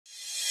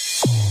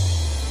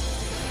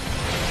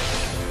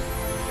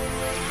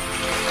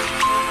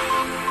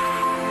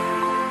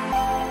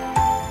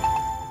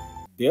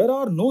There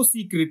are no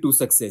secret to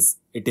success.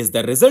 It is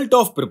the result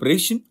of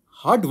preparation,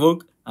 hard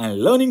work,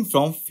 and learning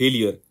from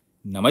failure.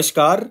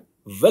 Namaskar.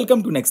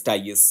 Welcome to Next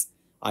IS.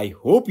 I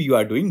hope you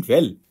are doing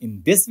well.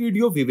 In this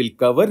video, we will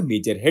cover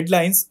major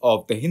headlines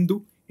of the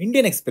Hindu,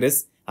 Indian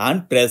Express,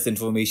 and Press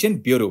Information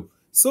Bureau.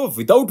 So,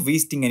 without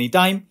wasting any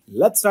time,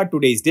 let's start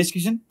today's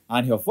discussion.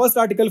 And your first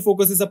article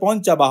focuses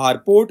upon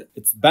Chabahar Port,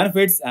 its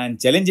benefits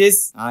and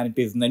challenges. And it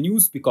is in the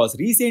news because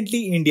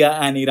recently India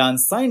and Iran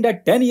signed a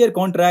 10-year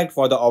contract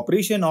for the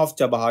operation of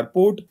Chabahar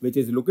Port, which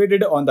is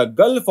located on the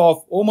Gulf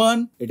of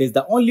Oman. It is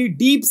the only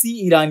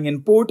deep-sea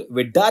Iranian port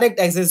with direct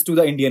access to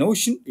the Indian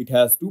Ocean. It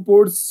has two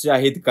ports,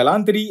 Shahid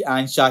Kalantari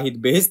and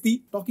Shahid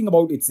Beheshti. Talking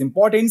about its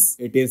importance,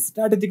 it is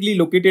strategically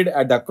located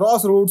at the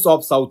crossroads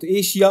of South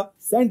Asia,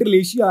 Central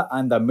Asia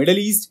and the Middle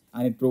East,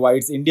 and it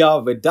provides India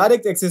with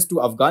direct access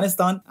to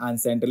Afghanistan and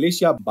Central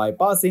Asia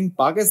bypassing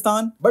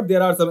Pakistan. But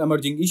there are some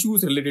emerging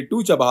issues related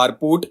to Chabahar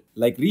Port.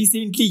 Like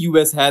recently,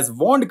 US has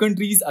warned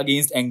countries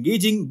against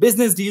engaging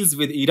business deals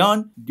with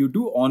Iran due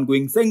to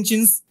ongoing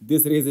sanctions.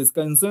 This raises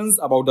concerns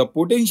about the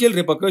potential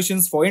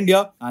repercussions for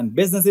India and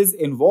businesses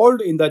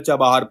involved in the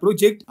Chabahar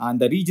project, and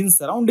the region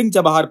surrounding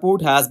Chabahar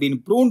Port has been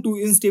prone to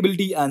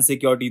instability and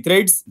security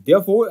threats.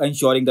 Therefore,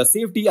 ensuring the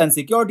safety and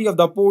security of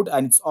the port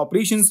and its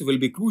operations will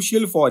be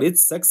crucial for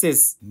its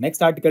success.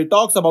 Next article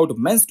talks about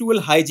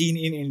menstrual hygiene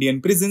in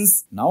Indian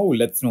prisons. Now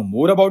let's know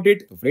more about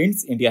it. So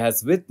friends, India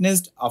has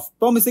witnessed a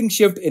promising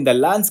shift in the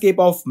landscape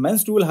of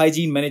menstrual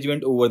hygiene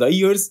management over the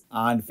years,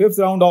 and fifth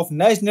round of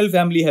National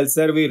Family Health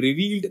Survey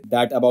revealed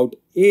that about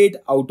 8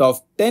 out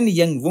of 10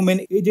 young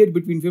women aged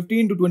between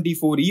 15 to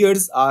 24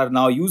 years are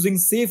now using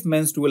safe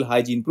menstrual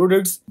hygiene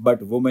products,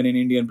 but women in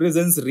Indian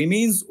prisons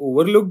remains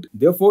overlooked.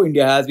 Therefore,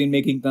 India has been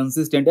making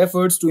consistent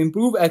efforts to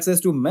improve access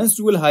to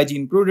menstrual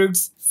hygiene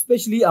products,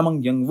 especially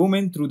among young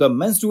women through the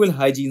menstrual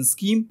hygiene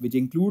scheme, which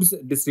includes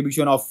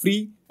distribution of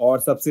free or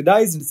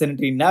subsidized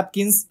sanitary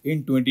napkins.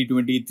 In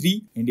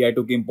 2023, India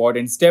took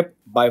important step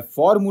by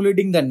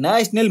formulating the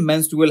National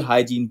Menstrual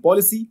Hygiene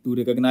Policy to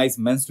recognize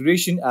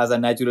menstruation as a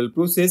natural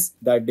process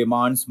that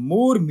demands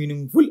more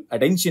meaningful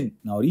attention.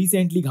 Now,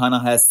 recently,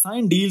 Ghana has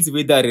signed deals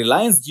with the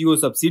Reliance Jio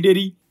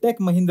subsidiary, Tech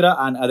Mahindra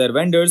and other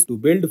vendors to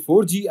build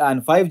 4G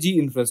and 5G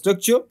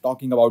infrastructure.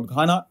 Talking about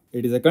Ghana,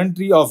 it is a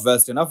country of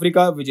Western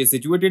Africa which is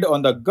situated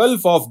on the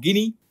Gulf of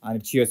Guinea,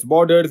 and it shares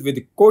borders with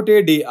Cote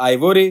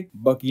d'Ivoire,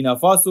 Burkina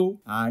Faso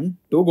and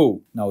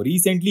Togo. Now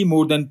recently,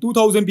 more than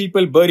 2,000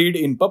 people buried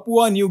in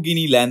Papua New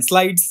Guinea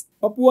landslides.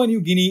 Papua New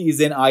Guinea is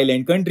an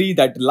island country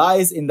that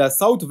lies in the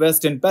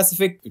southwestern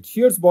Pacific. It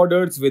shares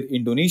borders with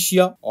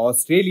Indonesia,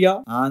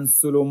 Australia and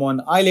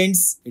Solomon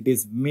Islands. It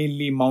is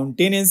mainly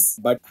mountainous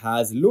but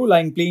has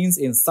low-lying plains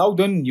in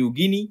southern New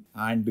Guinea.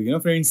 And do you know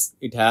friends,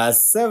 it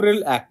has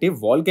several active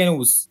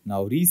volcanoes.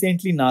 Now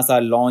recently,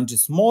 NASA launched a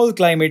small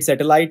climate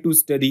satellite to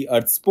study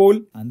Earth's pole,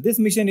 and this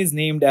mission is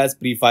named as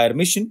Pre-Fire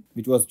mission,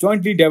 which was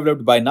jointly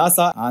developed by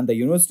NASA and the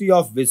University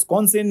of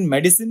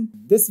Wisconsin-Madison.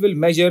 This will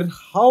measure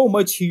how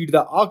much heat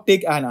the Arctic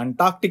and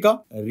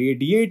Antarctica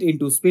radiate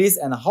into space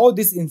and how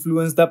this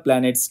influences the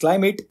planet's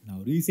climate.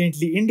 Now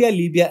recently,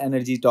 India-Libya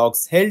energy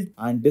talks held,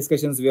 and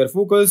discussions were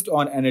focused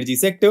on energy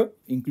sector,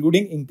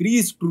 including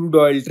increased crude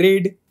oil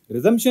trade,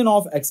 resumption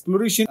of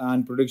exploration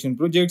and production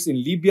projects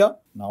in Libya.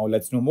 Now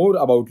let's know more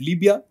about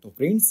Libya. So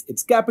friends,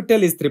 its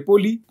capital is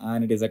Tripoli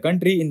and it is a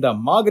country in the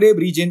Maghreb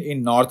region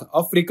in North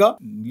Africa.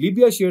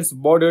 Libya shares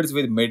borders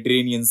with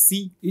Mediterranean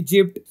Sea,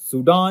 Egypt,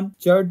 Sudan,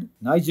 Chad,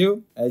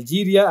 Niger,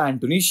 Algeria and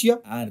Tunisia.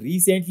 And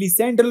recently,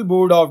 Central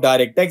Board of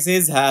Direct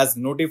Taxes has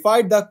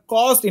notified the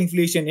Cost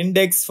Inflation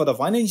Index for the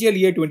financial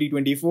year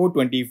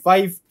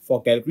 2024-25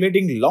 for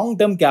calculating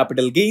long-term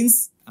capital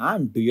gains.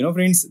 And do you know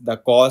friends, the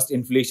cost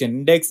inflation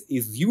index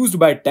is used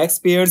by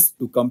taxpayers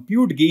to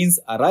compute gains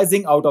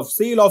arising out of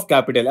sale of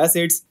capital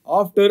assets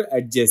after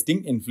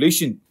adjusting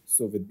inflation.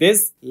 So with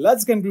this,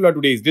 let's conclude our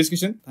today's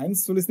discussion.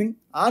 Thanks for listening,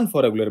 and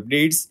for regular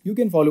updates, you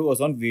can follow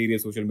us on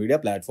various social media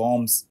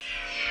platforms.